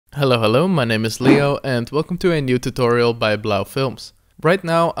Hello, my name is Leo and welcome to a new tutorial by Blauw Films. Right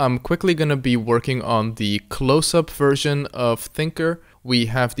now I'm quickly going to be working on the close-up version of THINKER. We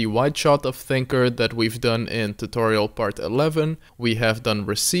have the wide shot of THINKER that we've done in tutorial part 11. We have done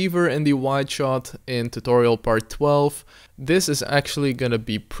receiver in the wide shot in tutorial part 12. This is actually going to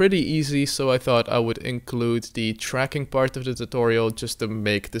be pretty easy, so I thought I would include the tracking part of the tutorial just to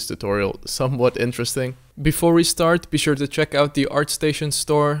make this tutorial somewhat interesting. Before we start, be sure to check out the ArtStation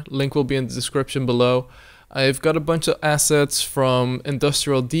store, link will be in the description below. I've got a bunch of assets from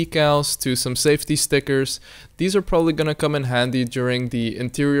industrial decals to some safety stickers. These are probably going to come in handy during the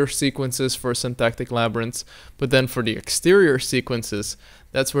interior sequences for Syntactic Labyrinths, but then for the exterior sequences,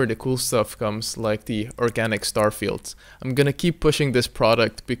 that's where the cool stuff comes, like the organic star fields. I'm going to keep pushing this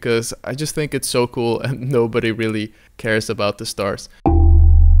product because I just think it's so cool and nobody really cares about the stars.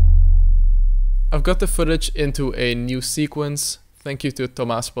 I've got the footage into a new sequence. Thank you to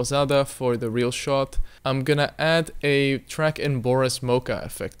Tomás Posada for the real shot. I'm gonna add a track in Boris Mocha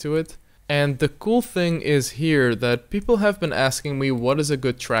effect to it. And the cool thing is here that people have been asking me what is a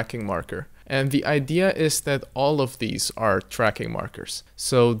good tracking marker. And the idea is that all of these are tracking markers.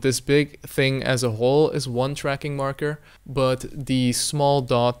 So this big thing as a whole is one tracking marker, but the small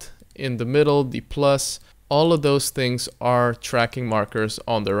dot in the middle, the plus, all of those things are tracking markers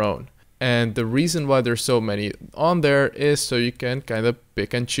on their own. And the reason why there's so many on there is so you can kind of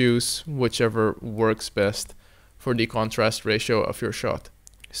pick and choose whichever works best for the contrast ratio of your shot.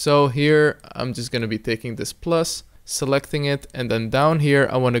 So here I'm just going to be taking this plus, selecting it, and then down here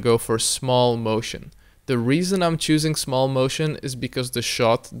I want to go for small motion. The reason I'm choosing small motion is because the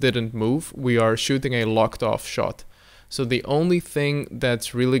shot didn't move. We are shooting a locked off shot. So the only thing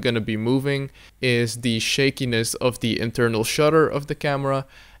that's really going to be moving is the shakiness of the internal shutter of the camera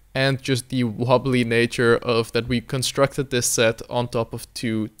and just the wobbly nature of that we constructed this set on top of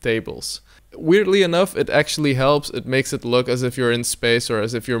two tables. Weirdly enough, it actually helps. It makes it look as if you're in space or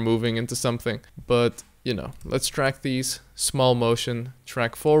as if you're moving into something. But, you know, let's track these. Small motion,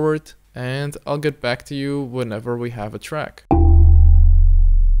 track forward, and I'll get back to you whenever we have a track.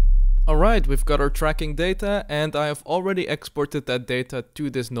 Alright, we've got our tracking data and I have already exported that data to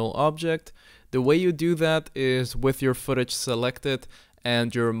this null object. The way you do that is with your footage selected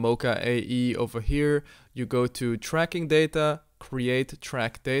and your Mocha AE over here, you go to tracking data, create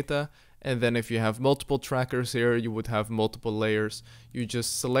track data, and then if you have multiple trackers here, you would have multiple layers. You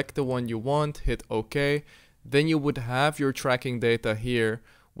just select the one you want, hit OK, then you would have your tracking data here,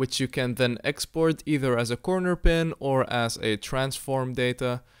 which you can then export either as a corner pin or as a transform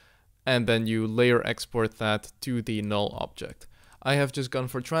data, and then you layer export that to the null object. I have just gone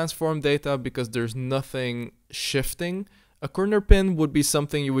for transform data because there's nothing shifting. A corner pin would be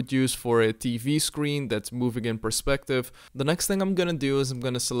something you would use for a TV screen that's moving in perspective. The next thing I'm gonna do is I'm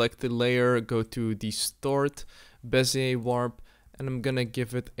gonna select the layer, go to distort, Bezier warp, and I'm gonna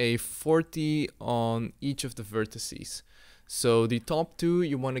give it a 40 on each of the vertices. So the top two,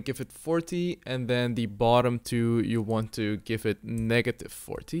 you want to give it 40, and then the bottom two, you want to give it negative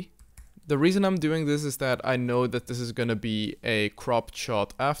 40. The reason I'm doing this is that I know that this is going to be a cropped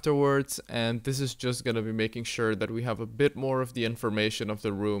shot afterwards, and this is just going to be making sure that we have a bit more of the information of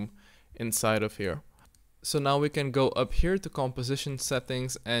the room inside of here. So now we can go up here to composition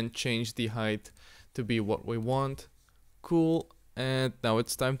settings and change the height to be what we want. Cool. And now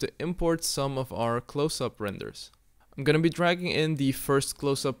it's time to import some of our close-up renders. I'm going to be dragging in the first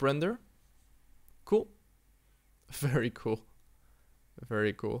close-up render. Cool. Very cool.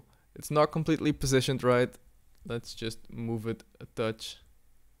 Very cool. It's not completely positioned right. Let's just move it a touch.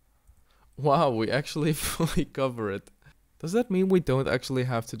 Wow, we actually fully cover it. Does that mean we don't actually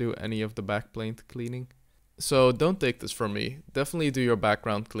have to do any of the backplate cleaning? So don't take this from me. Definitely do your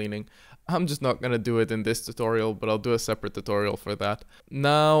background cleaning. I'm just not gonna do it in this tutorial, but I'll do a separate tutorial for that.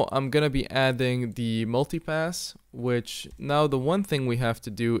 Now I'm gonna be adding the multipass, which now the one thing we have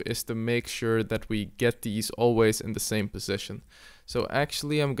to do is to make sure that we get these always in the same position. So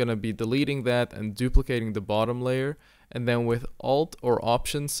actually I'm gonna be deleting that and duplicating the bottom layer, and then with Alt or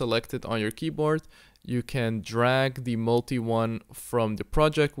Option selected on your keyboard, you can drag the multi one from the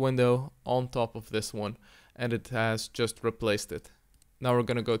project window on top of this one, and it has just replaced it. Now we're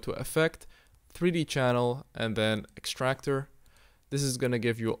gonna go to Effect, 3D Channel, and then Extractor. This is gonna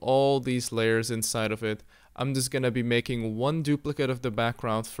give you all these layers inside of it. I'm just gonna be making one duplicate of the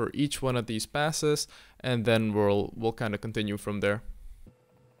background for each one of these passes, and then we'll kind of continue from there.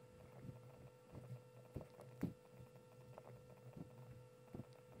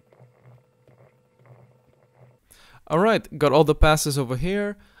 Alright, got all the passes over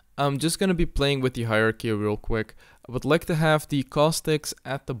here. I'm just going to be playing with the hierarchy real quick. I would like to have the caustics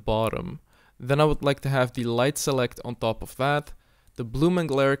at the bottom. Then I would like to have the light select on top of that. The bloom and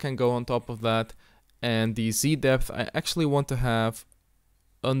glare can go on top of that. And the Z depth I actually want to have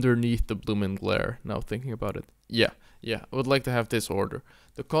underneath the bloom and glare. Now thinking about it. Yeah, I would like to have this order.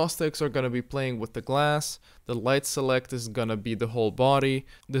 The caustics are going to be playing with the glass. The light select is going to be the whole body.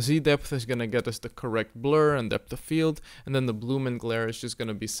 The Z depth is going to get us the correct blur and depth of field. And then the bloom and glare is just going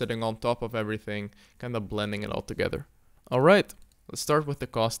to be sitting on top of everything, kind of blending it all together. Alright, let's start with the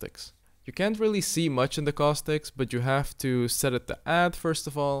caustics. You can't really see much in the caustics, but you have to set it to add first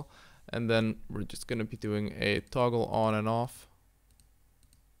of all. And then we're just going to be doing a toggle on and off.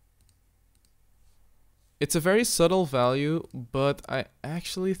 It's a very subtle value, but I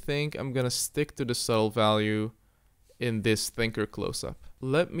actually think I'm gonna stick to the subtle value in this Thinker close-up.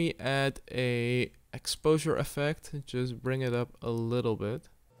 Let me add a exposure effect, just bring it up a little bit.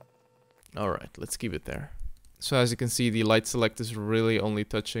 Alright, let's keep it there. So as you can see, the light select is really only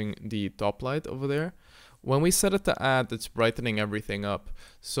touching the top light over there. When we set it to add, it's brightening everything up.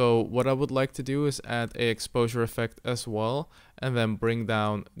 So what I would like to do is add a exposure effect as well, and then bring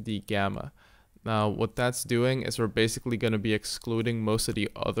down the gamma. Now what that's doing is we're basically going to be excluding most of the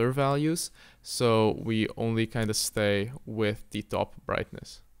other values, so we only kind of stay with the top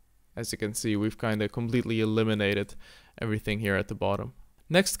brightness. As you can see, we've kind of completely eliminated everything here at the bottom.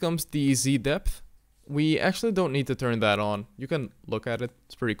 Next comes the Z depth. We actually don't need to turn that on. You can look at it,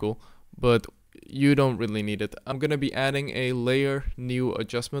 it's pretty cool, but you don't really need it. I'm going to be adding a layer, new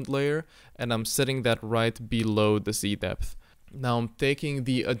adjustment layer, and I'm setting that right below the Z depth. Now I'm taking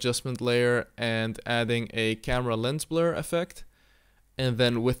the adjustment layer and adding a camera lens blur effect. And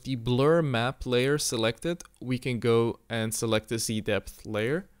then with the blur map layer selected, we can go and select the Z depth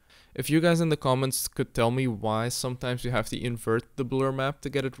layer. If you guys in the comments could tell me why sometimes you have to invert the blur map to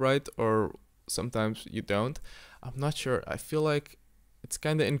get it right, or sometimes you don't. I'm not sure. I feel like it's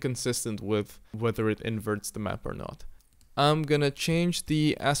kind of inconsistent with whether it inverts the map or not. I'm gonna change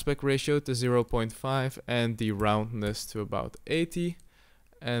the aspect ratio to 0.5 and the roundness to about 80.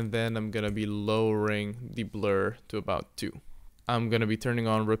 And then I'm gonna be lowering the blur to about 2. I'm gonna be turning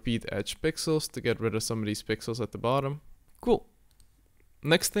on repeat edge pixels to get rid of some of these pixels at the bottom. Cool.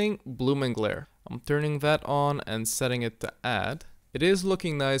 Next thing, bloom and glare. I'm turning that on and setting it to add. It is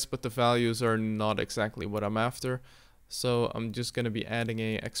looking nice, but the values are not exactly what I'm after. So I'm just gonna be adding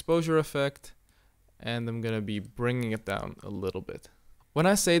a exposure effect. And I'm gonna be bringing it down a little bit. When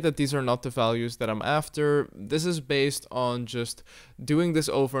I say that these are not the values that I'm after, this is based on just doing this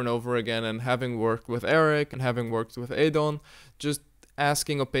over and over again and having worked with Eric and having worked with Edon, just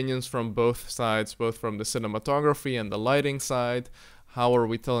asking opinions from both sides, both from the cinematography and the lighting side. How are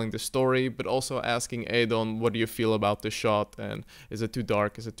we telling the story? But also asking Edon, what do you feel about the shot? And is it too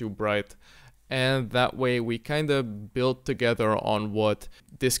dark? Is it too bright? And that way we kind of build together on what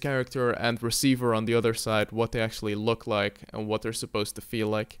this character and receiver on the other side, what they actually look like and what they're supposed to feel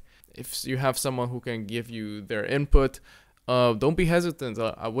like. If you have someone who can give you their input, don't be hesitant.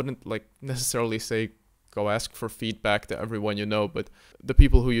 I wouldn't necessarily say go ask for feedback to everyone you know, but the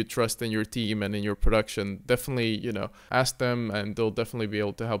people who you trust in your team and in your production, definitely, ask them and they'll definitely be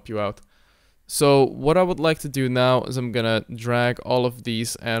able to help you out. So what I would like to do now is I'm gonna drag all of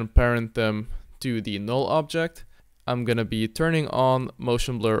these and parent them to the null object. I'm gonna be turning on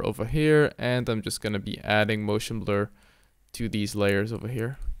motion blur over here, and I'm just gonna be adding motion blur to these layers over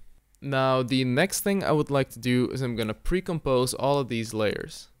here. Now the next thing I would like to do is I'm gonna pre-compose all of these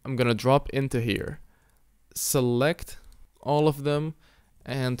layers. I'm gonna drop into here, select all of them,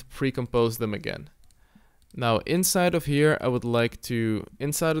 and pre-compose them again. Now inside of here, I would like to,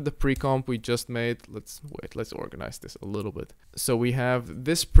 inside of the pre-comp we just made, let's organize this a little bit. So we have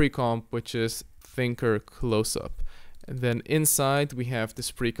this pre-comp, which is Thinker close-up. And then inside we have this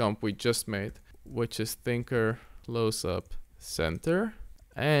pre-comp we just made, which is Thinker close-up center.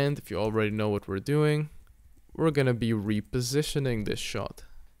 And if you already know what we're doing, we're gonna be repositioning this shot.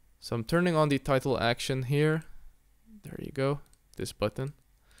 So I'm turning on the title action here. There you go, this button.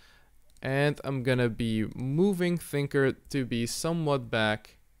 And I'm gonna be moving Thinker to be somewhat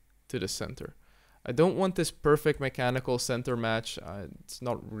back to the center. I don't want this perfect mechanical center match. It's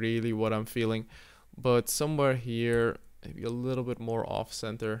not really what I'm feeling, but somewhere here, maybe a little bit more off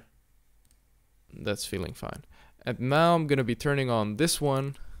center. That's feeling fine. And now I'm gonna be turning on this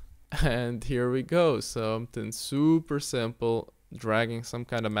one, and here we go. Something super simple, dragging some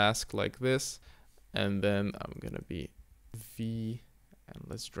kind of mask like this, and then I'm gonna be V, and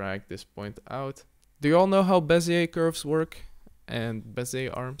let's drag this point out. Do you all know how Bezier curves work and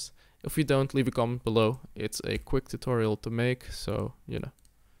Bezier arms? If you don't, leave a comment below. It's a quick tutorial to make, so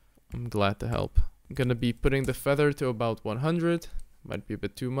I'm glad to help. I'm gonna be putting the feather to about 100. Might be a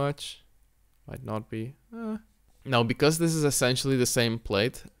bit too much. Might not be. Now, because this is essentially the same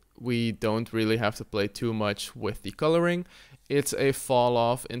plate, we don't really have to play too much with the coloring. It's a fall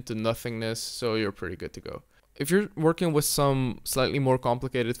off into nothingness, so you're pretty good to go. If you're working with some slightly more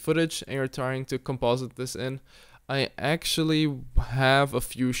complicated footage and you're trying to composite this in, I actually have a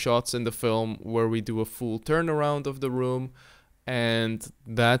few shots in the film where we do a full turnaround of the room, and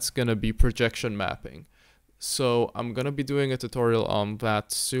that's gonna be projection mapping. So I'm gonna be doing a tutorial on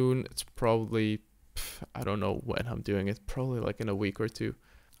that soon. It's probably, I don't know when I'm doing it, probably like in a week or two.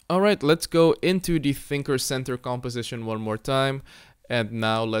 Alright, let's go into the Thinker Center composition one more time. And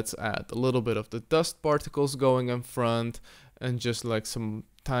now let's add a little bit of the dust particles going in front and just like some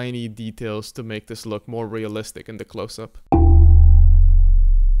tiny details to make this look more realistic in the close-up.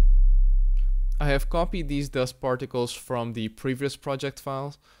 I have copied these dust particles from the previous project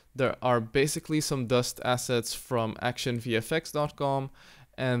files. There are basically some dust assets from actionvfx.com,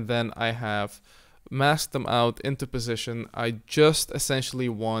 and then I have masked them out into position. I just essentially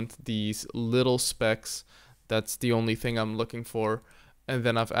want these little specks. That's the only thing I'm looking for. And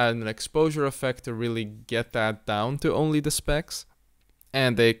then I've added an exposure effect to really get that down to only the specks.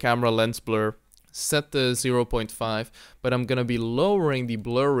 And a camera lens blur set to 0.5, but I'm gonna be lowering the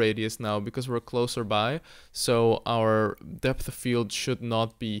blur radius now because we're closer by, so our depth of field should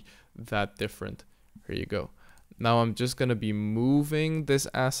not be that different. Here you go. Now I'm just gonna be moving this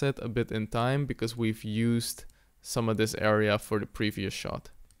asset a bit in time because we've used some of this area for the previous shot.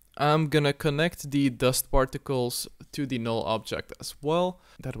 I'm gonna connect the dust particles to the null object as well.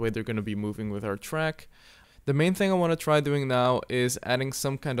 That way they're gonna be moving with our track. The main thing I want to try doing now is adding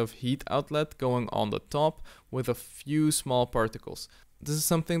some kind of heat outlet going on the top with a few small particles. This is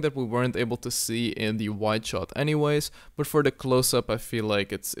something that we weren't able to see in the wide shot anyways, but for the close-up I feel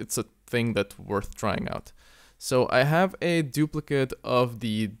like it's a thing that's worth trying out. So I have a duplicate of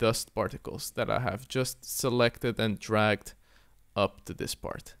the dust particles that I have just selected and dragged up to this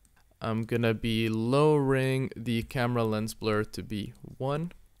part. I'm gonna be lowering the camera lens blur to be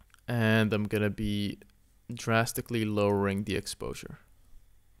 1, and I'm gonna be drastically lowering the exposure.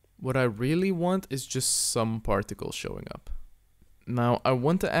 What I really want is just some particles showing up. Now I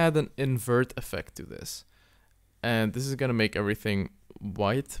want to add an invert effect to this, and this is gonna make everything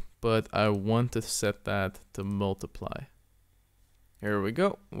white, but I want to set that to multiply. Here we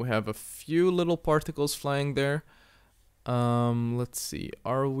go. We have a few little particles flying there. Let's see,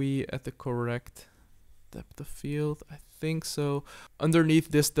 are we at the correct depth of field? I think so. Underneath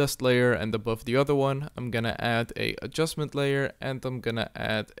this dust layer and above the other one, I'm gonna add a adjustment layer and I'm gonna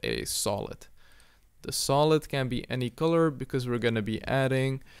add a solid. The solid can be any color because we're gonna be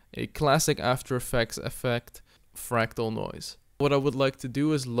adding a classic After Effects effect, fractal noise. What I would like to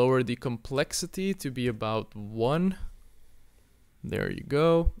do is lower the complexity to be about 1. There you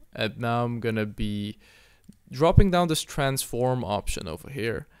go. And now I'm gonna be dropping down this transform option over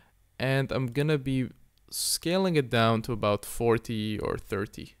here, and I'm gonna be scaling it down to about 40 or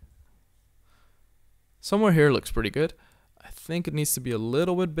 30. Somewhere here looks pretty good. I think it needs to be a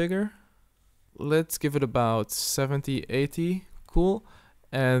little bit bigger. Let's give it about 70, 80. Cool.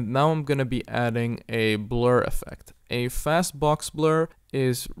 And now I'm gonna be adding a blur effect. A fast box blur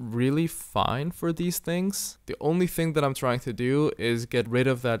is really fine for these things. The only thing that I'm trying to do is get rid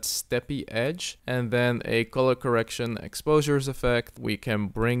of that steppy edge, and then a color correction exposures effect. We can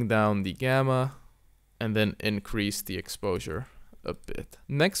bring down the gamma and then increase the exposure a bit.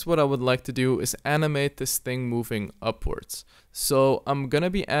 Next, what I would like to do is animate this thing moving upwards. So I'm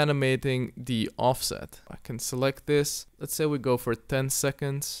gonna be animating the offset. I can select this. Let's say we go for 10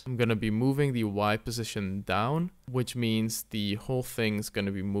 seconds. I'm gonna be moving the Y position down, which means the whole thing is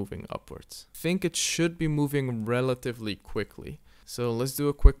gonna be moving upwards. I think it should be moving relatively quickly. So let's do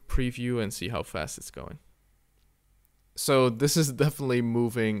a quick preview and see how fast it's going. So this is definitely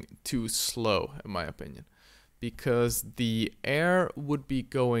moving too slow in my opinion, because the air would be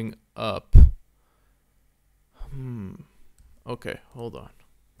going up. Okay, hold on.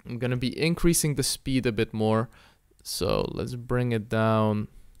 I'm gonna be increasing the speed a bit more. So let's bring it down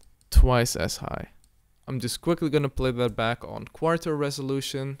twice as high. I'm just quickly gonna play that back on quarter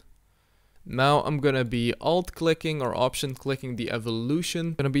resolution. Now I'm gonna be alt clicking or option clicking the evolution.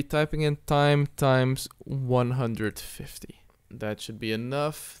 I'm gonna be typing in time times 150. That should be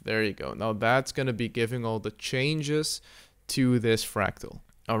enough. There you go. Now that's gonna be giving all the changes to this fractal.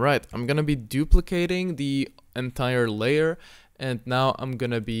 All right, I'm gonna be duplicating the entire layer, and now I'm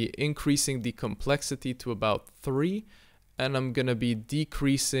gonna be increasing the complexity to about 3, and I'm gonna be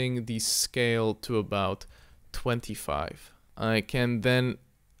decreasing the scale to about 25. I can then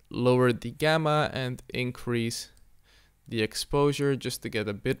lower the gamma and increase the exposure just to get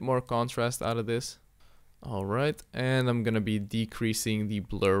a bit more contrast out of this. All right, and I'm gonna be decreasing the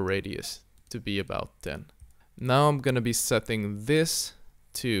blur radius to be about 10. Now I'm gonna be setting this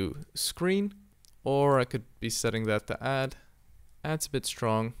to screen, or I could be setting that to add. Add's a bit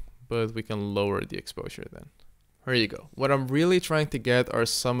strong, but we can lower the exposure then. There you go. What I'm really trying to get are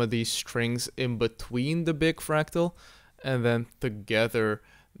some of these strings in between the big fractal, and then together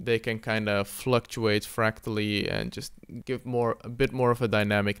they can kind of fluctuate fractally and just give a bit more of a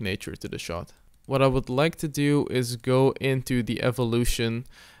dynamic nature to the shot. What I would like to do is go into the evolution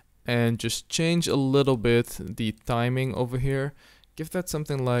and just change a little bit the timing over here. Give that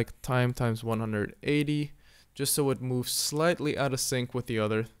something like time times 180, just so it moves slightly out of sync with the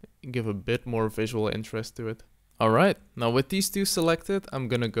other, and give a bit more visual interest to it. Alright, now with these two selected, I'm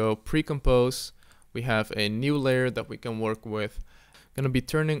gonna go pre-compose. We have a new layer that we can work with. Gonna be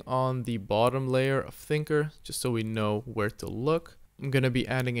turning on the bottom layer of Thinker, just so we know where to look. I'm gonna be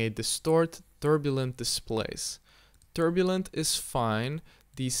adding a distort turbulent displace. Turbulent is fine.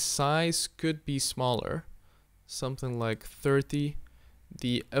 The size could be smaller, something like 30.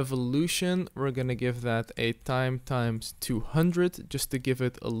 The evolution, we're gonna give that a time times 200, just to give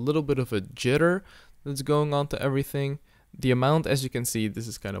it a little bit of a jitter that's going on to everything. The amount, as you can see, this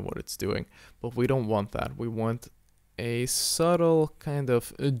is kind of what it's doing, but we don't want that. We want a subtle kind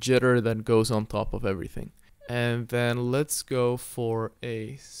of a jitter that goes on top of everything. And then let's go for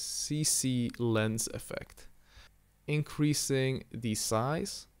a CC lens effect, increasing the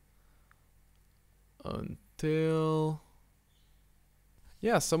size until,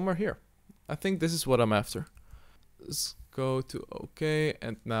 yeah, somewhere here. I think this is what I'm after. Let's go to OK,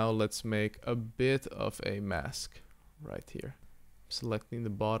 and now let's make a bit of a mask right here. Selecting the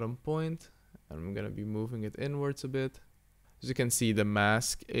bottom point, and I'm gonna be moving it inwards a bit. As you can see, the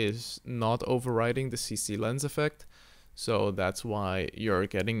mask is not overriding the CC lens effect, so that's why you're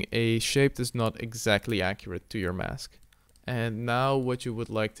getting a shape that's not exactly accurate to your mask. And now what you would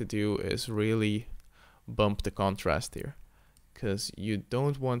like to do is really bump the contrast here, because you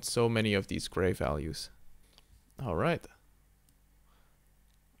don't want so many of these gray values. All right.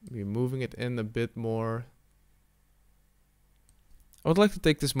 Be moving it in a bit more. I would like to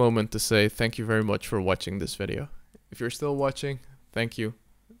take this moment to say thank you very much for watching this video. If you're still watching, thank you.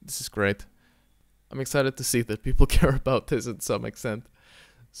 This is great. I'm excited to see that people care about this in some extent.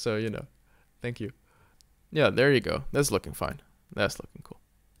 So, you know, thank you. Yeah, there you go. That's looking fine. That's looking cool.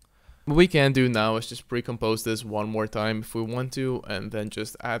 What we can do now is just pre-compose this one more time if we want to, and then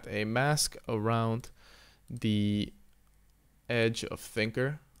just add a mask around the edge of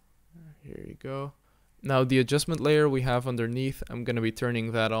Thinker. Here you go. Now the adjustment layer we have underneath, I'm going to be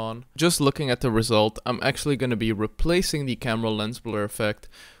turning that on. Just looking at the result, I'm actually going to be replacing the camera lens blur effect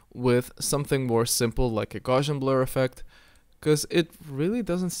with something more simple like a Gaussian blur effect, because it really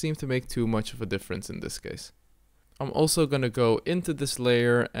doesn't seem to make too much of a difference in this case. I'm also going to go into this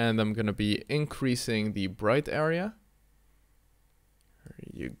layer and I'm going to be increasing the bright area. There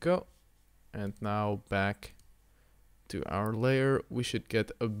you go. And now back to our layer, we should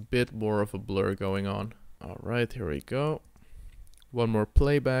get a bit more of a blur going on. All right, here we go. One more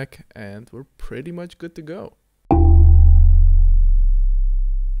playback and we're pretty much good to go.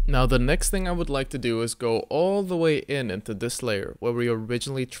 Now the next thing I would like to do is go all the way into this layer where we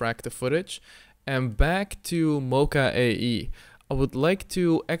originally tracked the footage and back to Mocha AE. I would like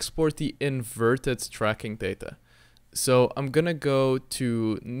to export the inverted tracking data. So I'm gonna go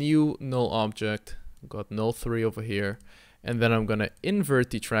to new null object, got null 3 over here, and then I'm gonna invert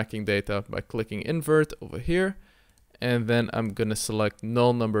the tracking data by clicking invert over here, and then I'm gonna select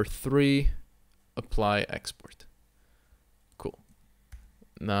null number 3, apply export. Cool.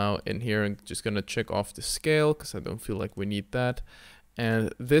 Now in here I'm just gonna check off the scale because I don't feel like we need that.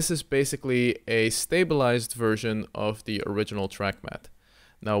 And this is basically a stabilized version of the original track mat.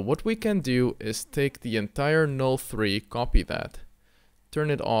 Now what we can do is take the entire null 3, copy that,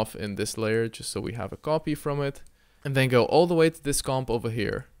 turn it off in this layer just so we have a copy from it, and then go all the way to this comp over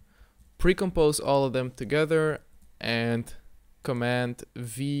here. Pre-compose all of them together and Command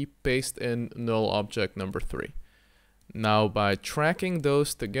V paste in null object number 3. Now by tracking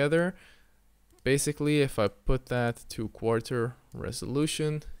those together, basically if I put that to quarter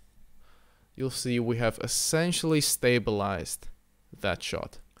resolution, you'll see we have essentially stabilized that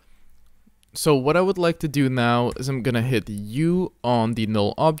shot. So what I would like to do now is I'm gonna hit U on the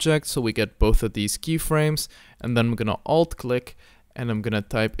null object so we get both of these keyframes, and then I'm gonna alt click and I'm gonna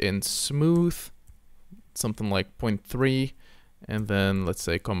type in smooth, something like 0.3, and then let's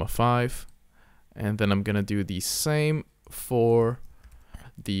say 0.5, and then I'm gonna do the same for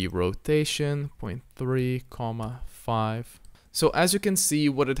the rotation 0.3, 5. So as you can see,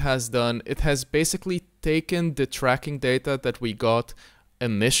 what it has done, it has basically taken the tracking data that we got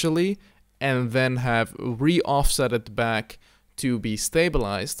initially and then have re-offset it back to be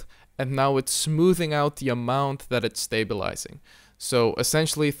stabilized, and now it's smoothing out the amount that it's stabilizing. So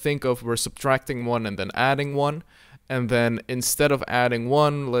essentially think of we're subtracting one and then adding one, and then instead of adding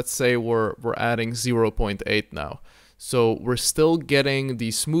one, let's say we're adding 0.8 now. So we're still getting the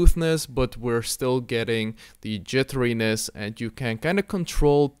smoothness, but we're still getting the jitteriness, and you can kind of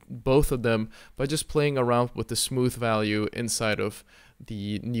control both of them by just playing around with the smooth value inside of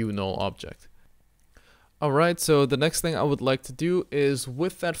the new null object. Alright, so the next thing I would like to do is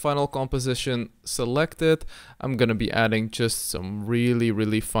with that final composition selected, I'm going to be adding just some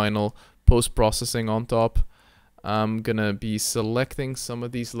really final post-processing on top. I'm going to be selecting some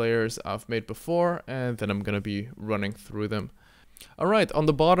of these layers I've made before, and then I'm going to be running through them. Alright, on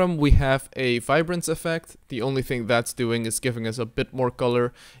the bottom we have a vibrance effect. The only thing that's doing is giving us a bit more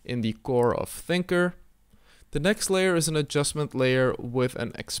color in the core of Thinker. The next layer is an adjustment layer with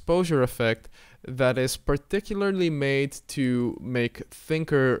an exposure effect that is particularly made to make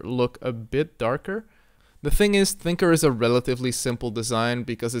Thinker look a bit darker. The thing is, Thinker is a relatively simple design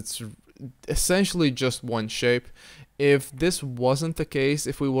because it's essentially just one shape. If this wasn't the case,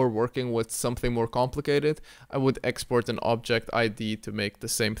 if we were working with something more complicated, I would export an object ID to make the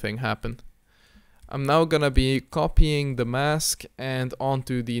same thing happen. I'm now gonna be copying the mask, and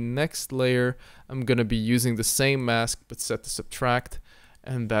onto the next layer I'm gonna be using the same mask but set to subtract,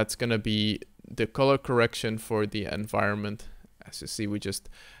 and that's gonna be the color correction for the environment. As you see, we just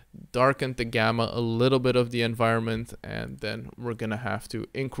darkened the gamma a little bit of the environment, and then we're gonna have to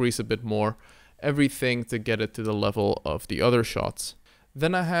increase a bit more everything to get it to the level of the other shots.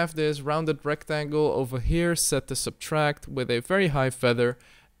 Then I have this rounded rectangle over here set to subtract with a very high feather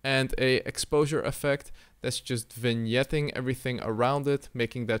and a exposure effect that's just vignetting everything around it,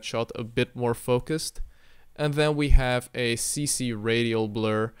 making that shot a bit more focused. And then we have a CC radial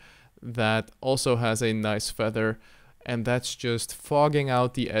blur that also has a nice feather, and that's just fogging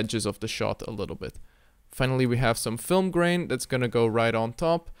out the edges of the shot a little bit. Finally, we have some film grain that's gonna go right on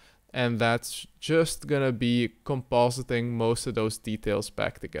top, and that's just gonna be compositing most of those details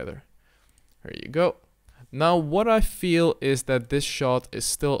back together. There you go. Now what I feel is that this shot is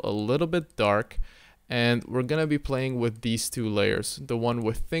still a little bit dark, and we're gonna be playing with these two layers, the one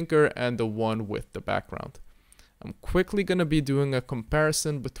with Thinker and the one with the background. I'm quickly gonna be doing a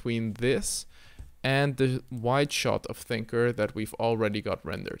comparison between this and the wide shot of Thinker that we've already got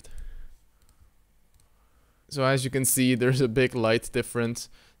rendered. So as you can see, there's a big light difference.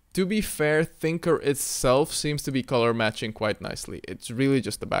 To be fair, Thinker itself seems to be color matching quite nicely. It's really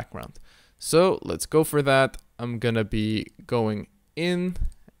just the background. So let's go for that. I'm gonna be going in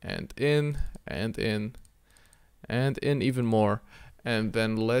and in and in and in even more. And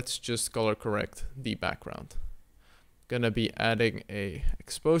then let's just color correct the background. Gonna be adding a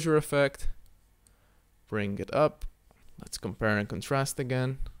exposure effect. Bring it up. Let's compare and contrast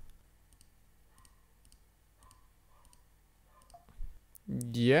again.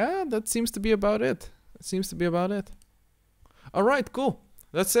 Yeah, that seems to be about it. Alright, cool.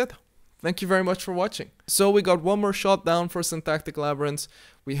 That's it. Thank you very much for watching. So we got one more shot down for Syntactic Labyrinths.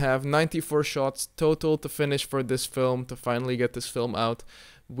 We have 94 shots total to finish for this film, to finally get this film out.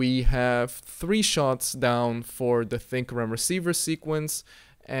 We have 3 shots down for the Thinker and Receiver sequence,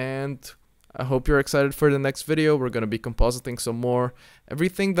 and I hope you're excited for the next video. We're going to be compositing some more.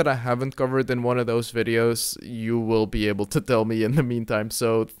 Everything that I haven't covered in one of those videos, you will be able to tell me in the meantime.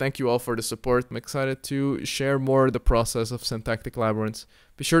 So thank you all for the support. I'm excited to share more of the process of Syntactic Labyrinths.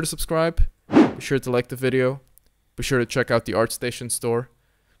 Be sure to subscribe. Be sure to like the video. Be sure to check out the ArtStation store.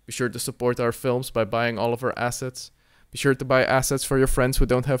 Be sure to support our films by buying all of our assets. Be sure to buy assets for your friends who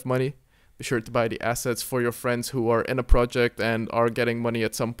don't have money. Be sure to buy the assets for your friends who are in a project and are getting money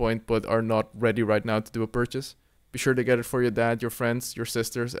at some point but are not ready right now to do a purchase. Be sure to get it for your dad, your friends, your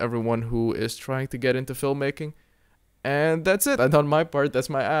sisters, everyone who is trying to get into filmmaking. And that's it. I've done my part. That's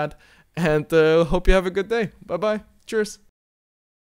my ad. And hope you have a good day. Bye-bye. Cheers.